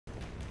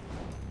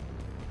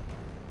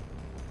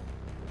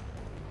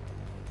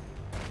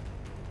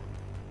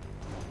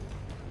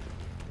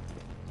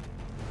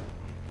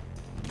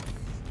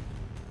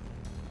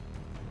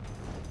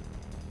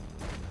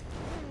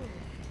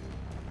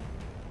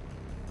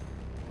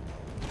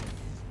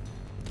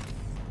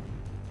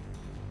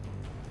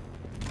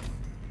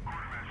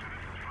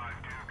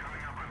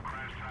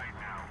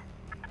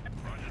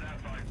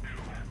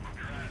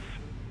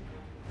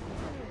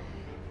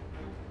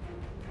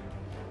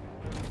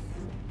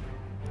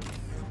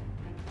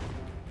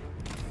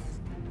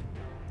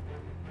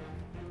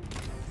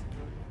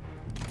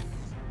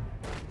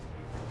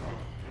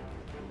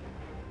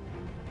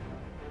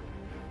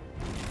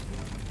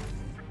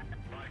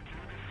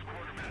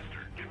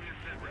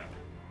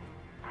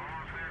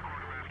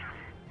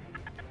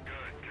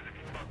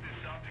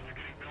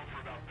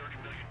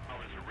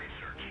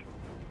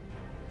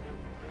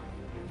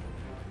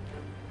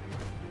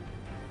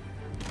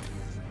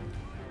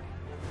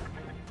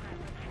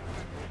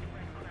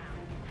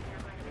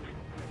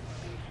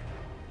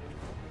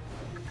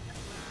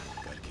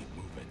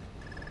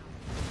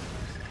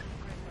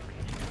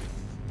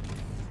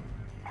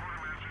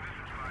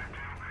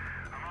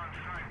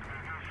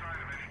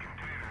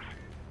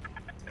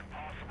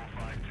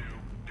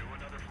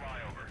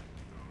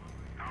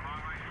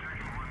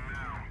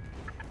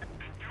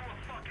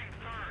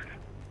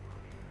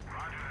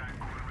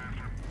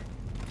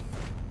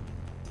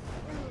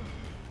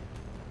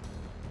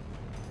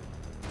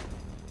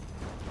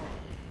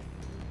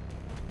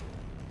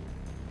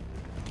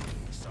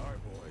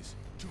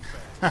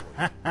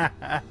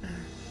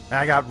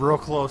I got real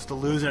close to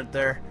losing it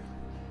there.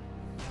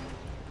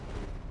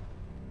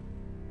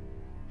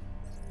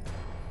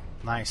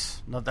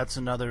 Nice. No, that's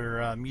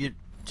another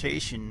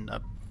mutation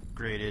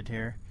upgraded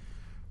here.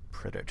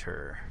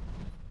 Predator.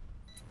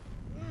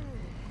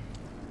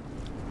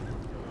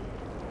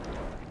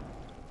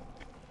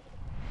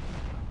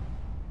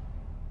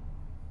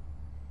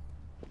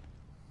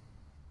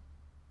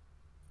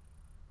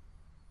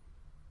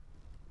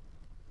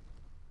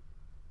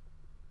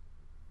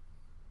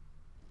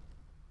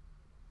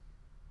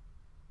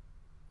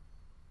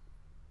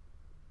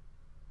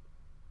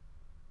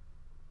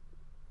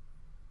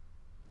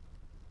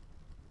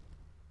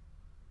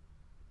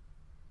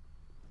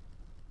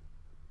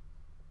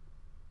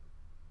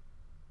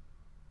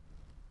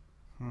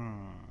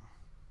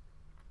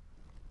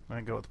 I'm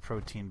gonna go with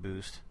protein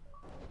boost.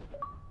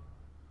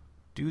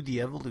 Do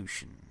the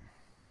evolution.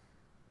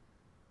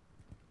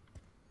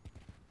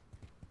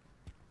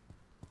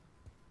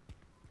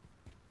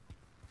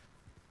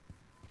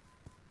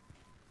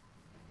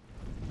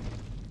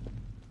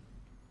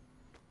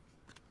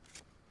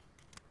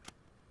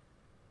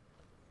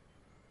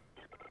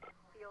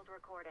 Field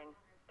recording.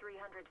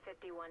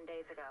 351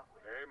 days ago.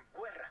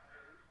 Guerra.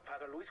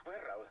 Father Luis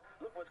Guerra.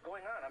 Look what's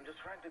going on. I'm just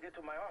trying to get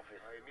to my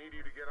office. I need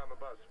you to get on the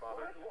bus,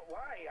 Father. What?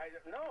 Why?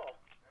 No.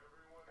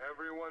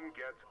 Everyone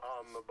gets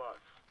on the bus.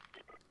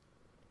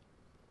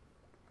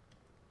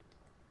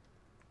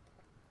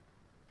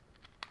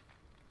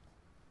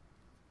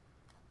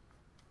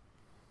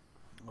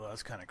 Well,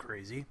 that's kind of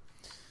crazy.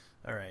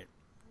 Alright.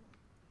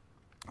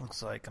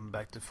 Looks like I'm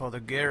back to Father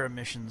Guerra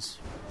missions.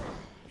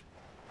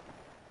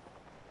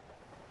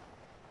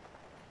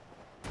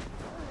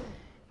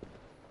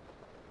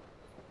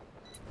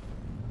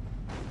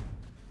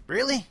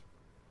 Really?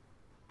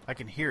 I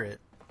can hear it.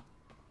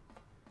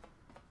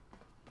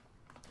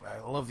 I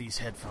love these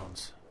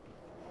headphones.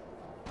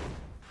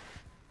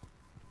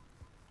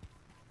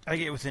 I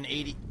get within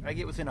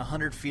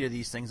 100 feet of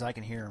these things, I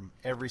can hear them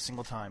every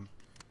single time.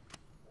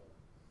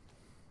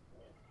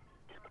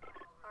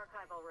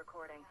 Archival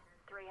recording.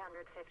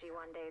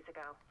 351 days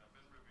ago.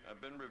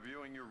 I've been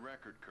reviewing your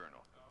record,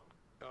 Colonel.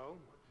 Oh?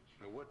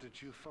 And what did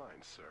you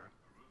find, sir?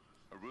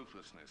 A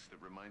ruthlessness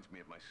that reminds me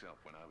of myself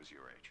when I was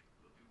your age.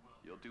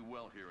 You'll do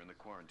well here in the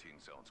quarantine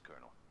zones,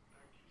 Colonel.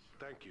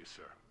 Thank you,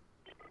 sir.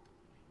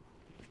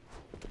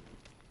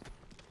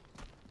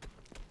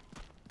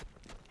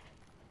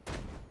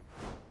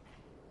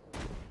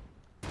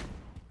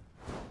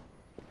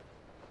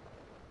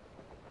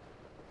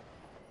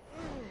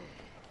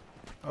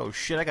 Oh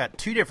shit, I got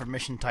 2 different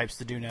mission types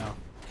to do now.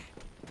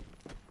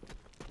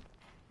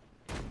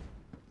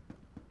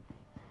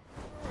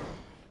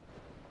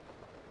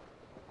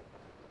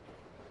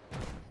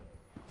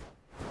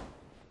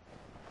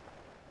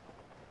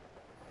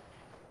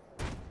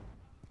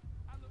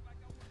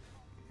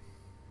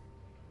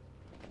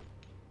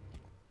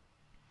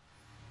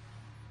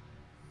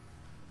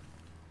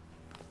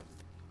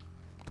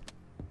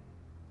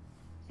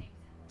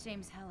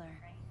 James Heller,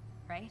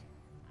 right?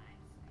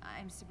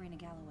 I'm Sabrina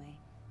Galloway.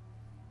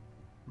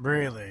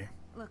 Really?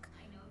 Look,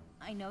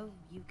 I know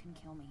you can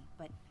kill me,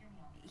 but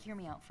hear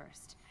me out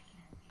first.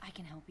 I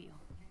can help you.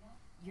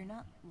 You're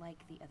not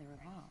like the other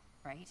Evolve,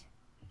 right?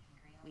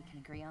 We can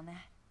agree on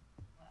that?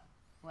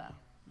 Well,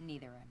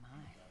 neither am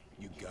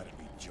I. You gotta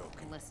be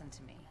joking. Listen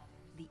to me.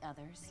 The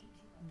others,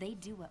 they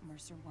do what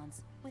Mercer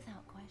wants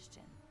without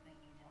question.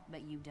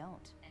 But you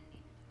don't.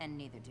 And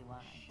neither do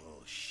I.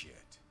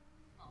 Bullshit.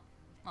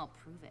 I'll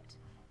prove it.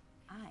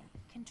 I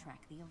can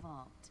track the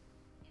Evolved.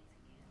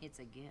 It's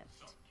a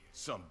gift.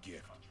 Some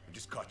gift. I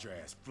just caught your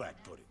ass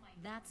flat-footed.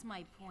 That's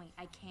my point.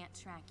 I can't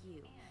track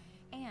you.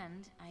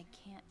 And I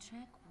can't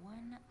track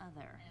one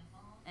other.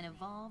 An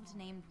Evolved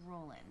named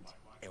Roland.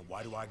 And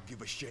why do I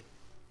give a shit?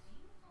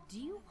 Do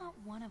you want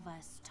one of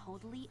us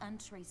totally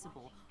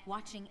untraceable,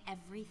 watching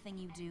everything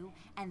you do,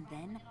 and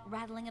then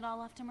rattling it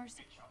all off to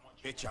Mercer?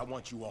 Bitch, I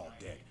want you all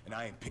dead, and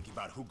I ain't picky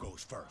about who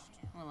goes first.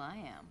 Well, I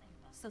am.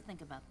 So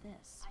think about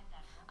this.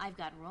 I've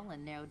got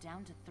Roland narrowed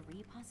down to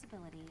 3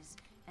 possibilities,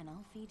 and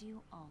I'll feed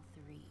you all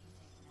 3.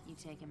 You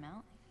take him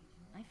out,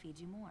 I feed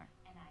you more.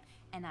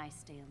 And I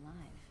stay alive.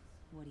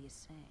 What do you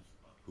say?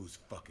 Whose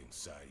fucking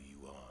side are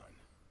you on?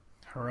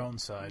 Her own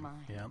side.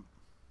 Mine. Yep.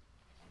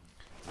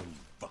 When you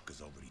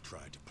fuckers already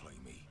tried to play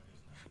me.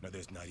 Now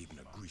there's not even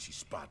a greasy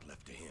spot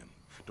left to him.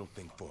 Don't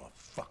think for a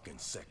fucking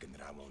second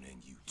that I won't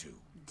end you too.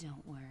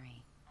 Don't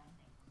worry.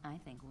 I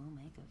think we'll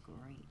make a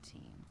great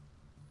team.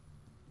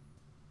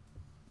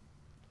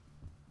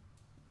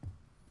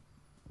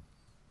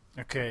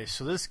 Okay,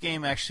 so this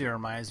game actually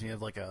reminds me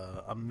of like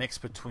a mix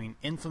between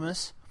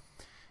Infamous,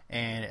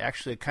 and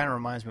actually it kind of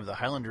reminds me of the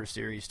Highlander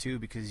series too,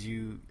 because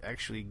you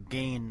actually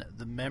gain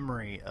the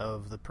memory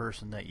of the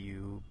person that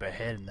you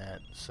behead in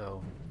that.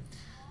 So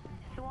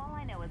all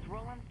I know is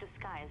Roland's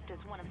disguised as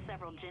one of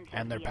several Gentile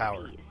And their VIPs.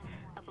 power.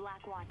 A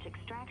Black Watch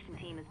extraction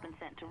team has been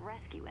sent to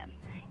rescue him.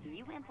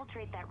 You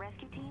infiltrate that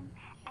rescue team,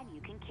 and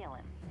you can kill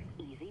him.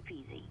 Easy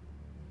peasy.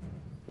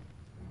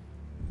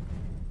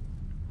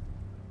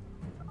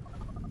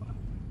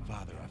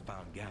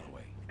 found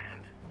Galloway.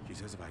 And? She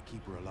says if I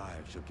keep her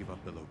alive, she'll give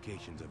up the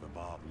locations of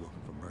involved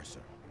working for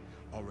Mercer.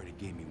 Already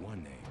gave me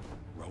one name,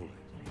 Roland.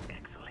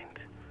 Excellent.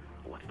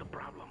 What's the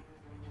problem?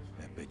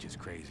 That bitch is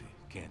crazy.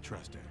 Can't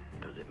trust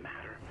her. Does it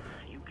matter?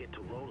 You get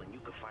to Roland, you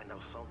can find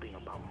out something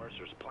about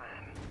Mercer's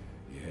plan.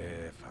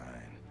 Yeah,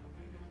 fine.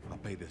 I'll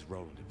pay this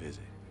Roland to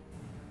visit.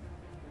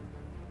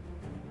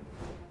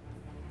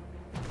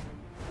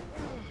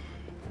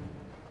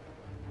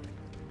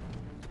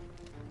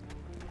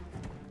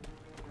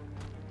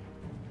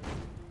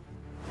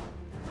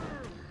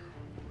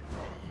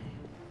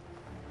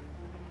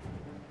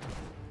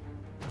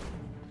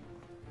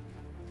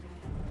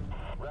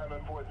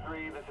 Rattler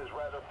 4-3, this is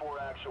Rattler 4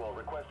 Actual,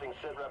 requesting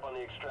sit rep on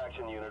the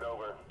extraction unit,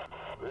 over.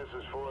 This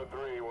is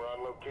 4-3. We're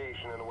on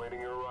location and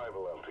awaiting your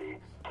arrival, LT.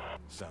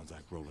 Sounds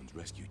like Roland's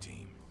rescue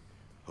team.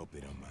 Hope they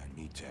don't mind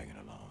me tagging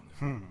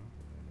along.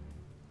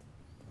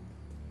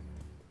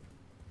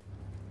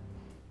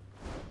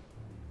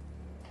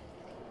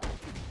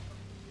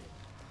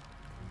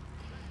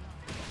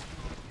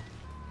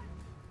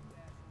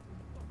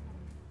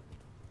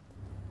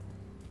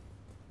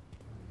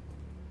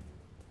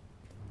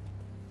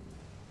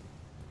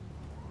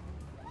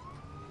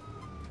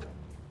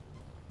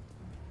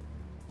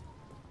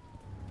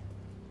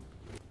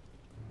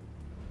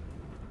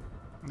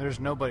 There's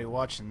nobody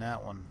watching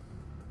that one.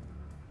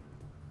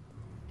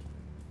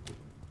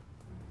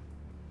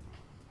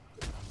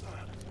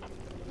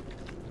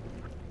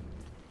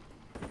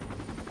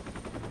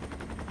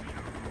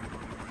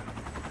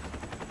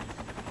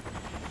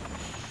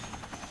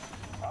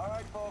 All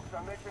right, folks,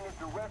 our mission is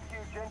to rescue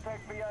Gentek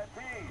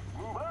VIPs.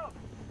 Move out!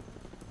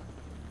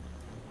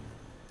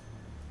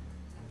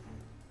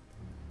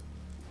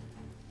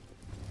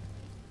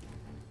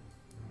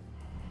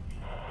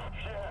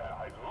 Yeah,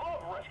 I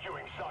love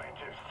rescuing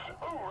scientists.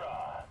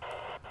 Hoorah!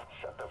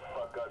 Shut the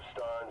fuck up,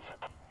 Starnes.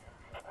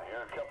 I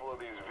hear a couple of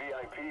these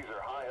VIPs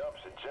are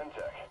high-ups at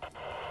Gentek.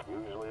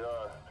 Usually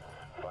are.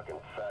 Fucking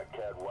fat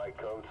cat white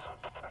coats.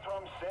 That's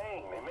what I'm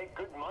saying. They make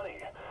good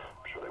money.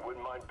 I'm sure they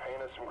wouldn't mind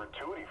paying us some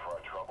gratuity for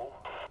our trouble.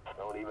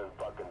 Don't even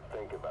fucking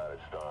think about it,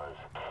 Starnes.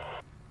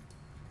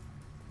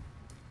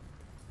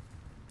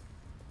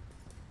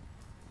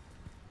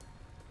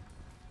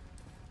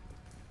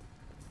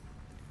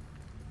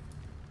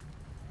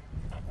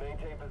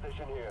 Maintain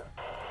position here.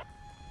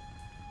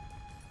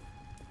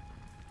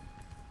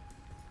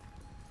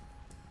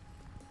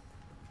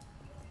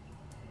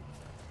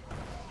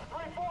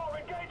 3-4,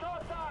 engage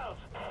hostiles!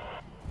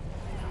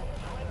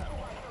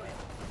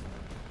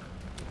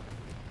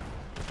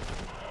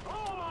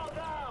 Roll them all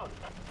down!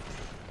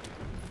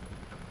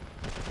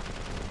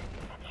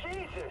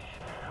 Jesus!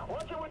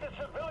 Once you're with the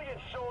civilian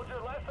soldier,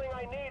 last thing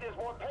I need is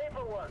more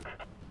paperwork.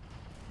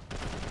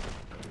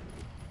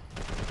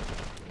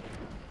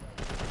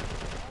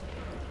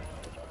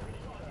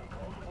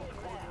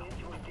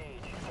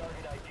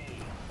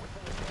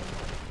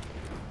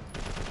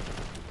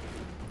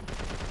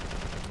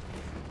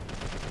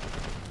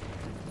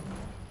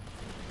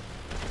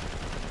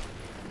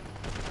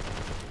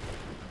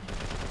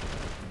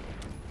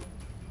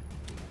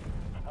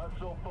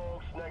 Hustle,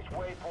 folks. Next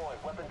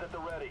waypoint. Weapons at the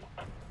ready.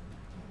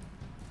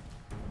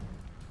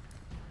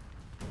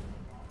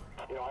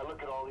 You know, I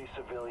look at all these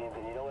civilians,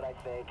 and you know what I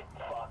think?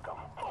 Fuck them.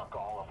 Fuck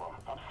all of them.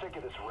 I'm sick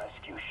of this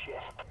rescue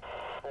shit.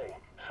 Hey,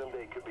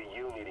 someday it could be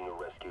you needing a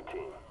rescue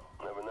team.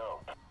 Never know.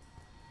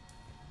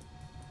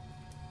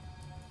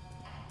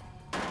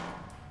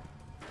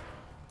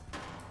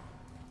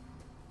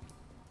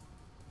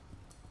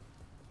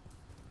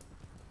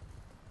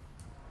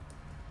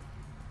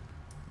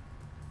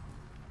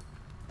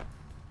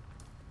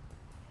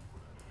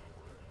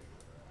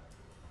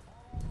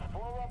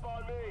 Form up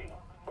on me.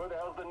 Where the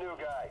hell's the new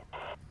guy?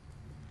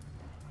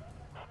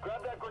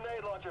 Grab that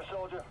grenade launcher,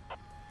 soldier.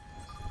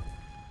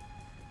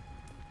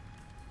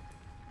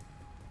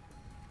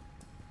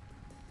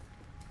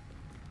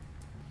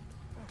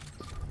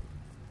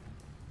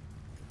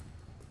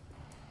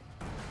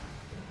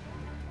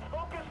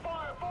 Focus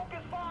fire!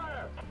 Focus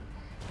fire!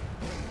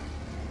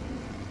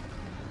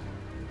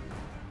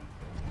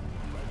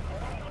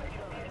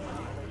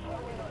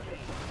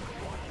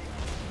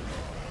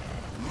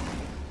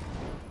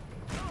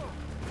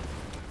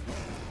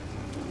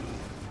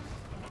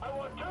 I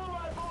want 2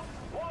 rifles,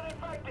 1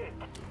 infected.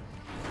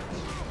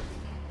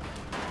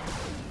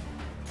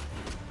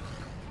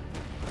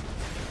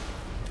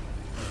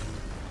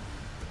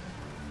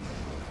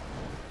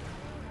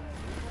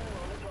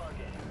 On the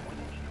target.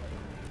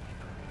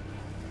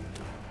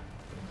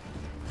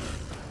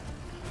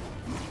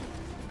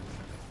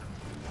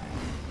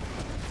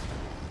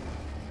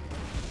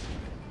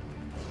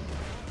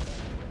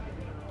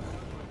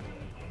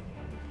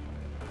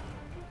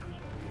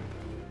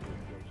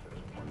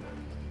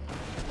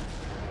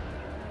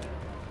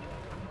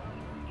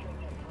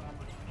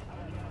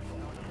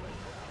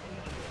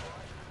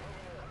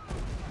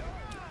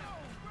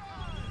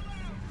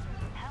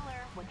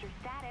 Heller, what's your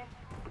status?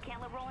 We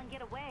can't let Roland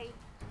get away.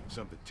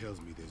 Something tells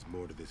me there's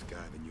more to this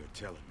guy than you're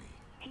telling me.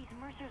 He's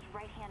Mercer's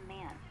right-hand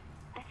man.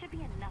 That should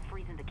be enough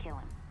reason to kill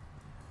him.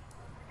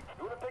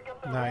 You wanna pick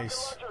up that Nice.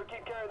 rocket launcher or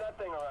keep carrying that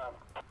thing around?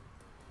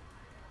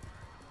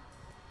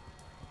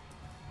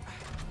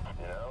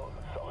 You know,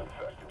 some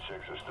infected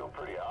chicks are still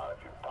pretty hot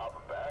if you pop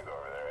a bag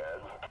over their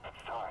heads.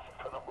 Sorry,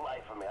 for the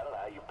life of me, I don't know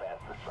how you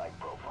passed the psych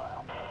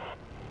profile.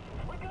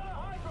 We got a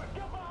hydrant!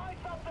 Get behind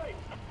something!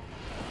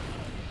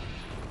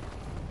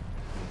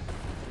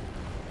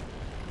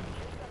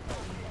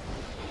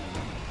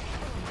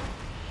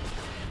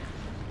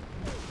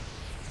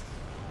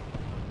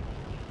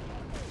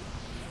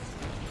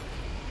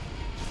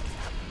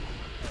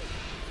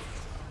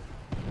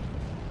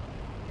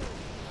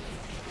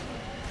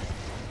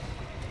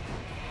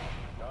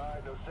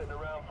 Alright, no sitting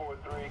around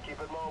 4-3. Keep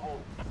it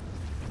mobile.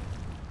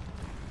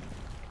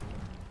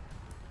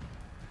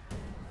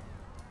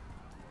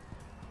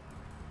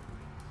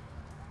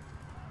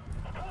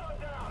 Come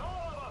down,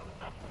 all of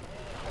them!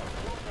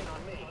 Working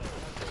on me.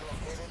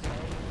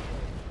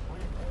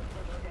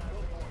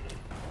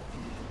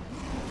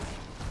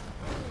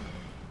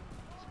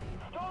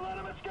 Don't let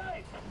him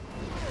escape!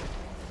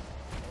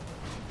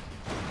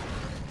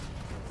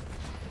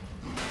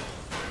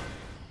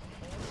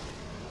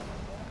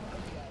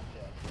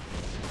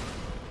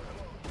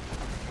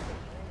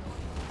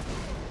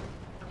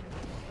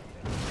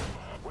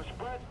 We're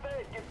spread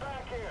thin. Get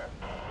back here.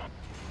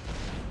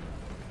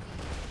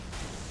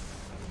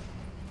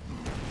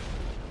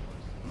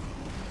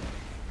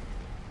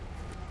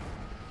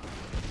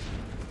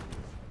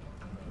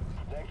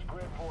 Next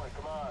grid point,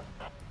 come on.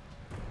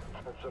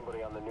 Heard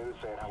somebody on the news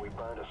saying how we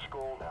burned a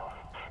school down.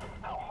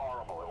 How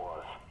horrible it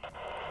was.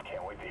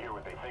 Can't wait to hear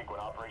what they think when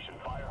Operation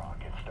Firehawk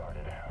gets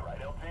started.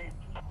 Right, LT?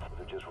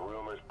 They're just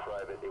rumors,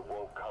 private. It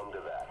won't come to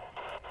that.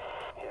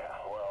 Yeah,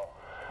 well,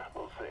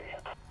 we'll see.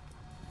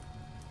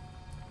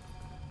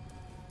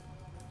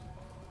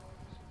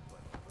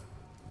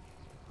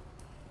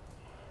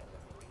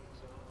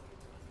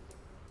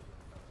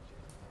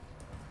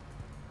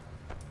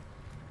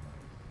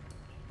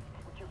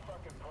 What's your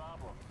fucking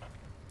problem?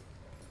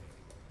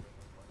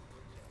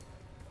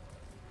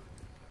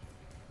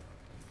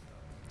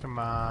 Come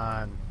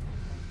on.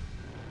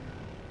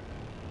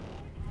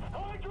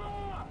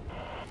 Hydra!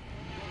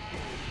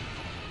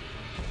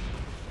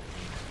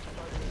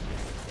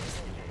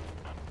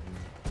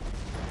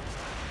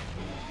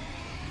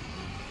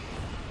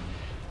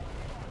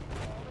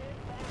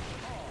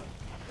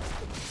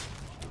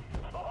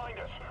 Behind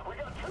us! We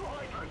got 2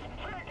 hydrants!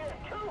 Say again,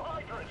 2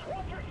 hydrants!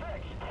 Watch your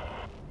 6!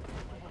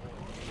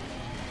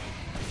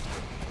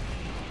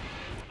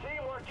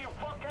 Teamwork, you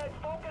fuckheads!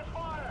 Focus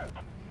fire!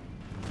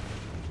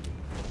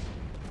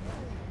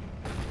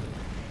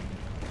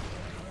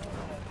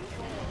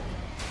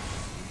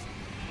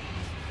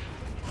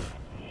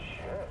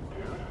 Shit,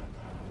 dude.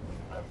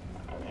 Have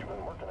you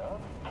been working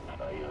out?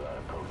 I eat a lot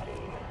of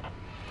protein.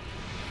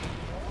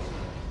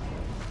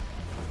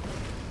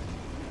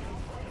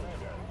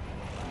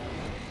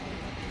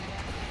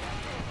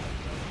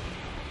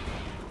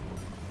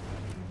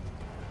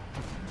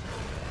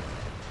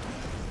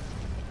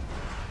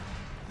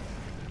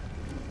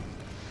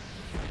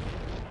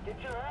 Get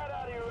your head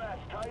out of your ass.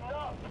 Tighten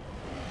up.